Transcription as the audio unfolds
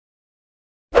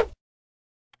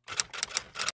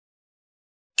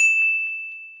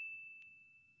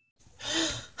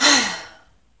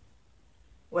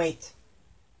Wait,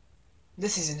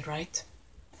 this isn't right.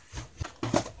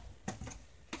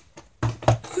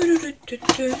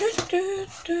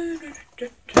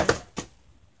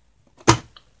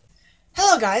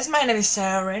 Hello guys, my name is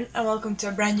Sarah and welcome to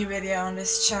a brand new video on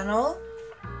this channel.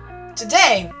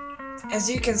 Today, as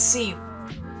you can see,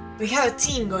 we have a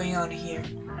theme going on here.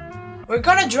 We're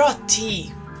gonna draw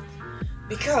tea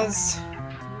because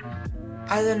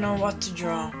I don't know what to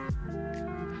draw.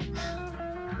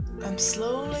 I'm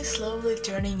slowly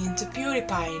turning into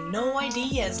PewDiePie. No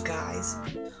ideas, guys.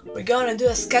 We're gonna do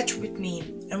a sketch with me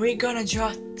and we're gonna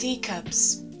draw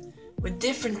teacups with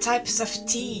different types of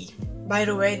tea. By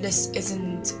the way, this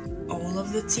isn't all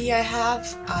of the tea I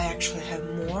have. I actually have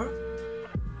more,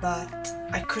 but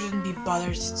I couldn't be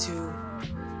bothered to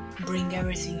bring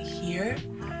everything here.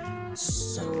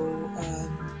 So,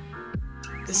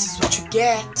 this is what you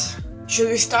get. Should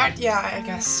we start? Yeah, I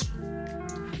guess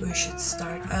we should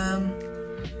start.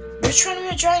 Which one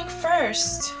we're drawing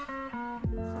first?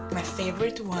 My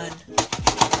favorite one.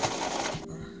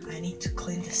 I need to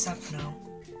clean this up now.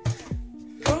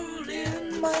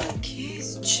 Rolling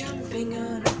monkeys jumping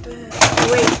on a bed.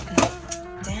 Wait,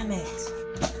 damn it.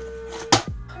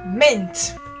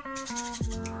 Mint.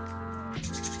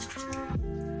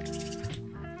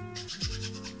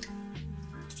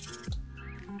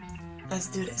 Let's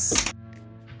do this.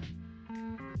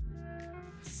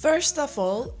 First of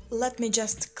all, let me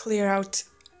just clear out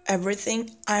everything.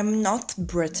 I'm not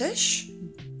British,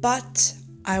 but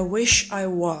I wish I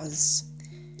was.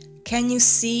 Can you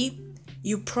see?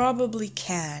 You probably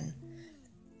can.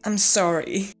 I'm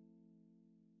sorry.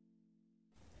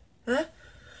 Huh?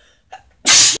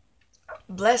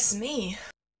 Bless me.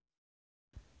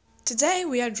 Today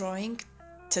we are drawing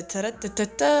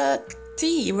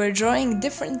tea. We're drawing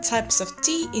different types of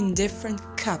tea in different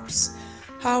cups.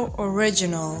 How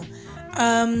original.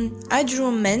 I drew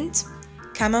mint,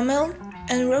 chamomile,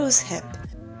 and rosehip.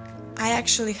 I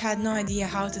actually had no idea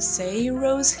how to say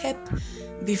rosehip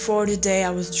before the day I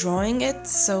was drawing it,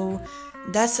 so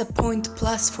that's a point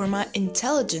plus for my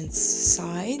intelligence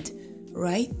side,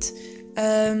 right?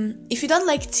 If you don't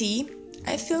like tea,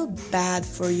 I feel bad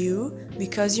for you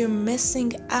because you're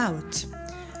missing out.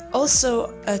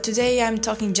 Also, today I'm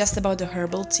talking just about the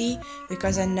herbal tea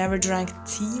because I never drank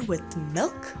tea with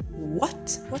milk.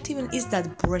 What? What even is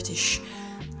that British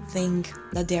thing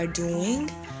that they are doing?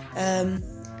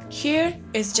 Here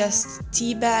is just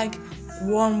tea bag,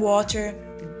 warm water,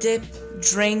 dip,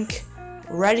 drink,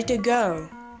 ready to go.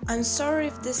 I'm sorry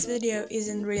if this video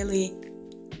isn't really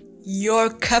your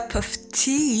cup of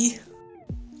tea.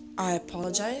 I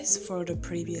apologize for the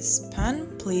previous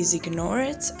pun, please ignore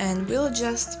it, and we'll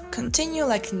just continue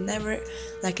like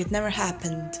it never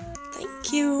happened.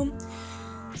 Thank you!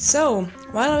 So,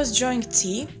 while I was drawing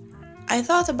tea, I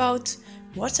thought about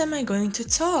what am I going to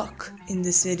talk in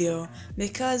this video,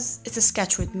 because it's a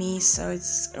sketch with me, so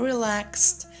it's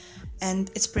relaxed and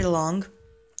it's pretty long.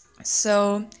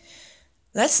 So,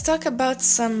 let's talk about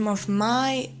some of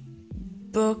my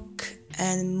book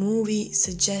and movie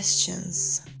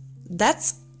suggestions.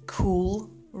 That's cool,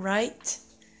 right?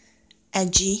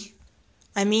 Edgy.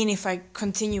 I mean, if I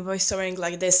continue voiceovering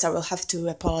like this, I will have to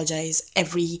apologize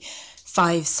every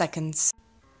 5 seconds.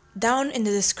 Down in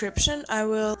the description, I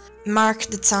will mark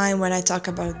the time when I talk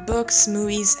about books,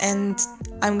 movies, and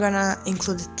I'm gonna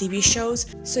include TV shows,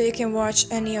 so you can watch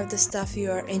any of the stuff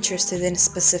you are interested in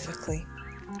specifically.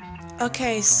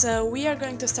 Okay, so we are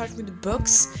going to start with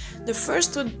books. The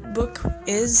first book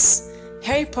is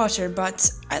Harry Potter,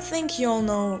 but I think you all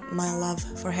know my love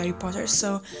for Harry Potter,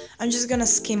 so I'm just gonna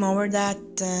skim over that,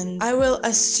 and I will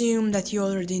assume that you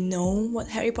already know what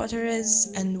Harry Potter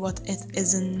is and what it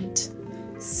isn't.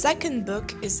 Second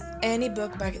book is any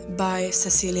book by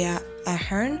Cecilia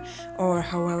Ahern, or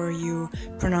however you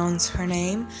pronounce her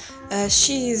name.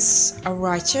 She's a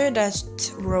writer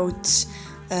that wrote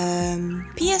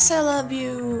P.S. I Love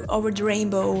You, Over the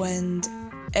Rainbow, and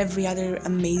every other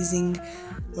amazing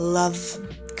love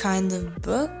kind of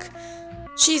book.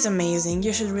 She's amazing.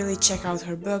 You should really check out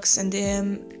her books, and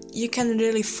you can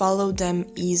really follow them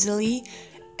easily,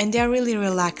 and they're really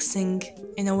relaxing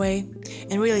in a way,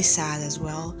 and really sad as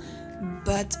well.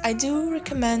 But I do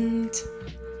recommend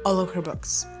all of her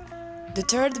books. The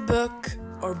third book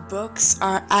or books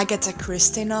are Agatha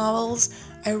Christie novels.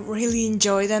 I really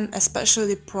enjoy them,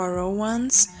 especially the Poirot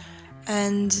ones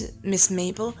and Miss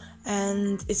Maple,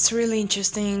 and it's really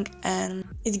interesting and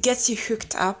it gets you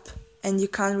hooked up and you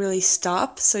can't really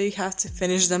stop, so you have to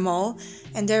finish them all,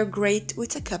 and they're great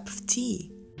with a cup of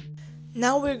tea.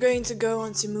 Now we're going to go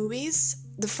on to movies.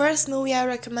 The first movie I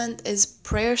recommend is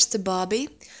Prayers to Bobby.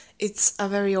 it's a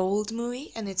very old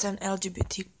movie and it's an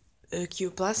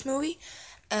LGBTQ plus movie,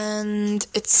 and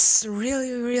it's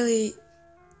really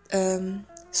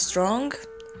strong,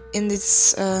 and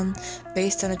it's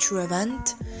based on a true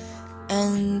event.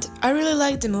 And I really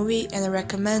like the movie and I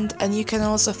recommend, and you can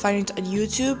also find it on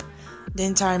YouTube, the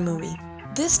entire movie.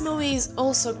 This movie is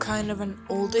also kind of an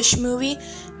oldish movie,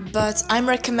 but I'm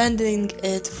recommending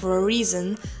it for a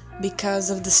reason, because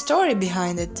of the story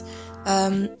behind it.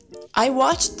 I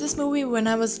watched this movie when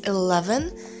I was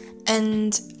 11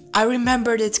 and I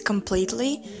remembered it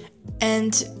completely,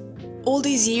 and all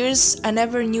these years I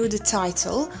never knew the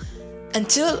title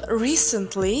until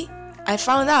recently I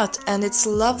found out, and it's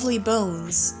Lovely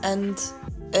Bones, and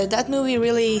that movie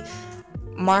really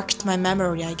marked my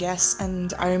memory, I guess,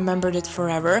 and I remembered it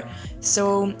forever.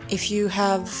 So if you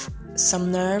have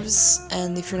some nerves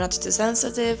and if you're not too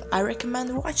sensitive, I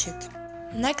recommend watch it.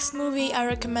 Next movie I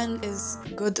recommend is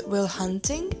Good Will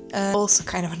Hunting, also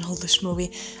kind of an oldish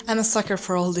movie. I'm a sucker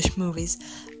for oldish movies.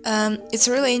 It's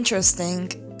really interesting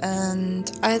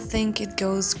and I think it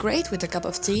goes great with a cup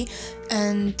of tea,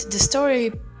 and the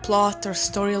story plot or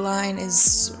storyline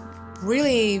is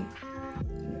really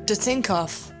to think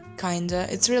of, kinda.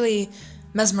 It's really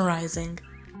mesmerizing.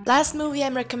 Last movie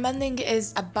I'm recommending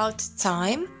is About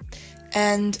Time,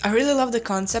 and I really love the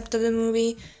concept of the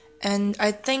movie, and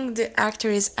I think the actor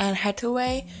is Anne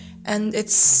Hathaway, and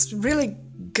it's really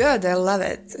good. I love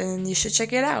it, and you should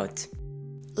check it out.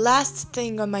 Last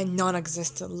thing on my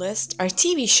non-existent list are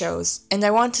TV shows, and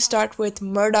I want to start with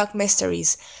Murdoch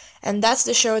Mysteries, and that's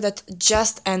the show that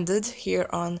just ended here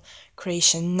on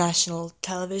Croatian National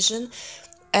Television,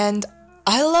 and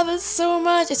I love it so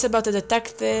much. It's about a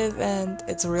detective and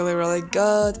it's really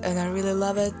good and I really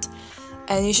love it,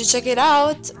 and you should check it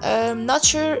out. Not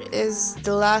sure is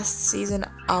the last season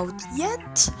out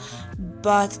yet,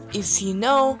 but if you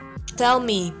know, tell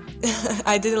me.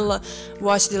 I didn't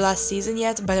watch the last season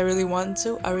yet, but I really want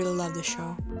to. I really love the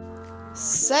show.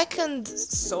 Second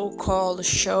so-called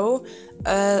show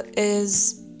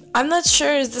is, I'm not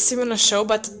sure is this even a show,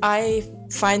 but I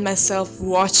find myself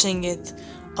watching it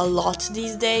a lot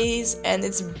these days, and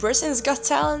it's Britain's Got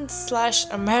Talent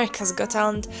 / America's Got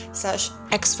Talent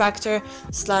 / X Factor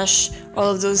 / all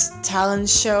of those talent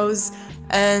shows,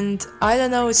 and I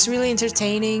don't know, it's really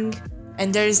entertaining,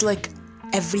 and there is like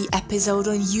every episode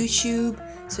on YouTube,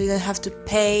 so you don't have to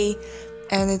pay,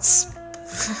 and it's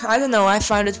I don't know, I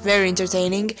find it very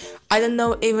entertaining. I don't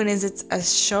know even is it a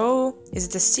show, is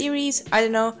it a series, I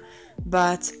don't know,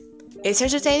 but it's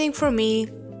entertaining for me,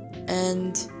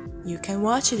 and you can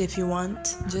watch it if you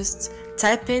want. Just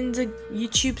type in the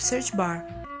YouTube search bar.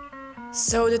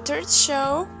 So the third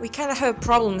show, we kind of have a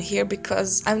problem here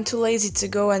because I'm too lazy to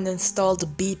go and install the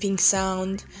beeping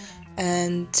sound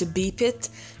and to beep it,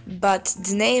 but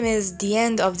the name is The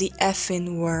End of the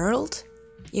Effin' World.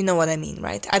 You know what I mean,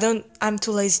 right? I'm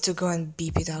too lazy to go and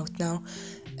beep it out now.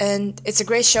 And it's a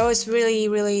great show. It's really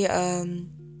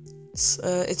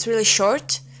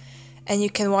short, and you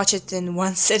can watch it in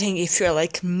one sitting if you're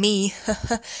like me.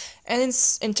 And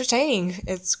it's entertaining.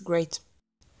 It's great.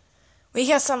 We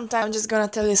have some time. I'm just gonna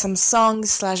tell you some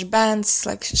songs / bands,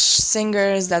 like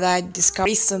singers that I discovered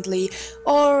recently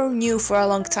or knew for a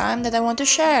long time that I want to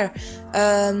share.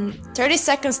 30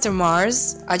 Seconds to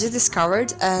Mars, I just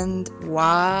discovered, and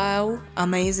wow,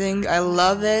 amazing, I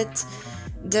love it.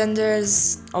 Then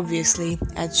there's obviously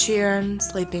Ed Sheeran,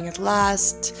 Sleeping at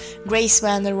Last, Grace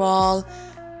Vanderwall,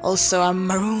 also a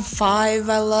Maroon 5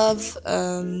 I love,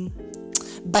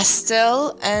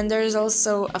 Bastille, and there's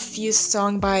also a few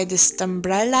songs by the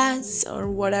Stambrellas, or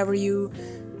whatever you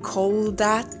call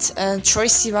that. Troye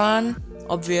Sivan,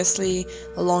 obviously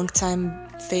a long-time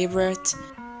favorite.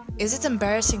 Is it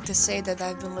embarrassing to say that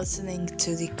I've been listening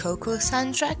to the Coco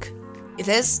soundtrack? It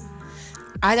is?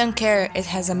 I don't care, it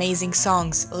has amazing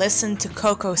songs. Listen to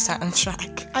Coco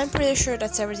soundtrack. I'm pretty sure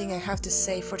that's everything I have to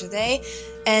say for today,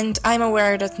 and I'm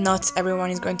aware that not everyone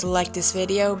is going to like this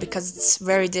video because it's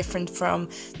very different from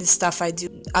the stuff I do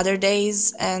other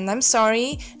days, and I'm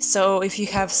sorry. So if you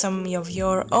have some of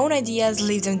your own ideas,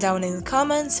 leave them down in the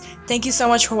comments. Thank you so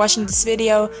much for watching this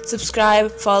video.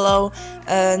 Subscribe, follow,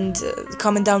 and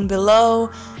comment down below,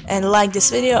 and like this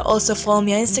video. Also follow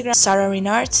me on Instagram, Sarah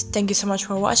Renard. Thank you so much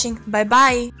for watching. Bye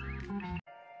bye!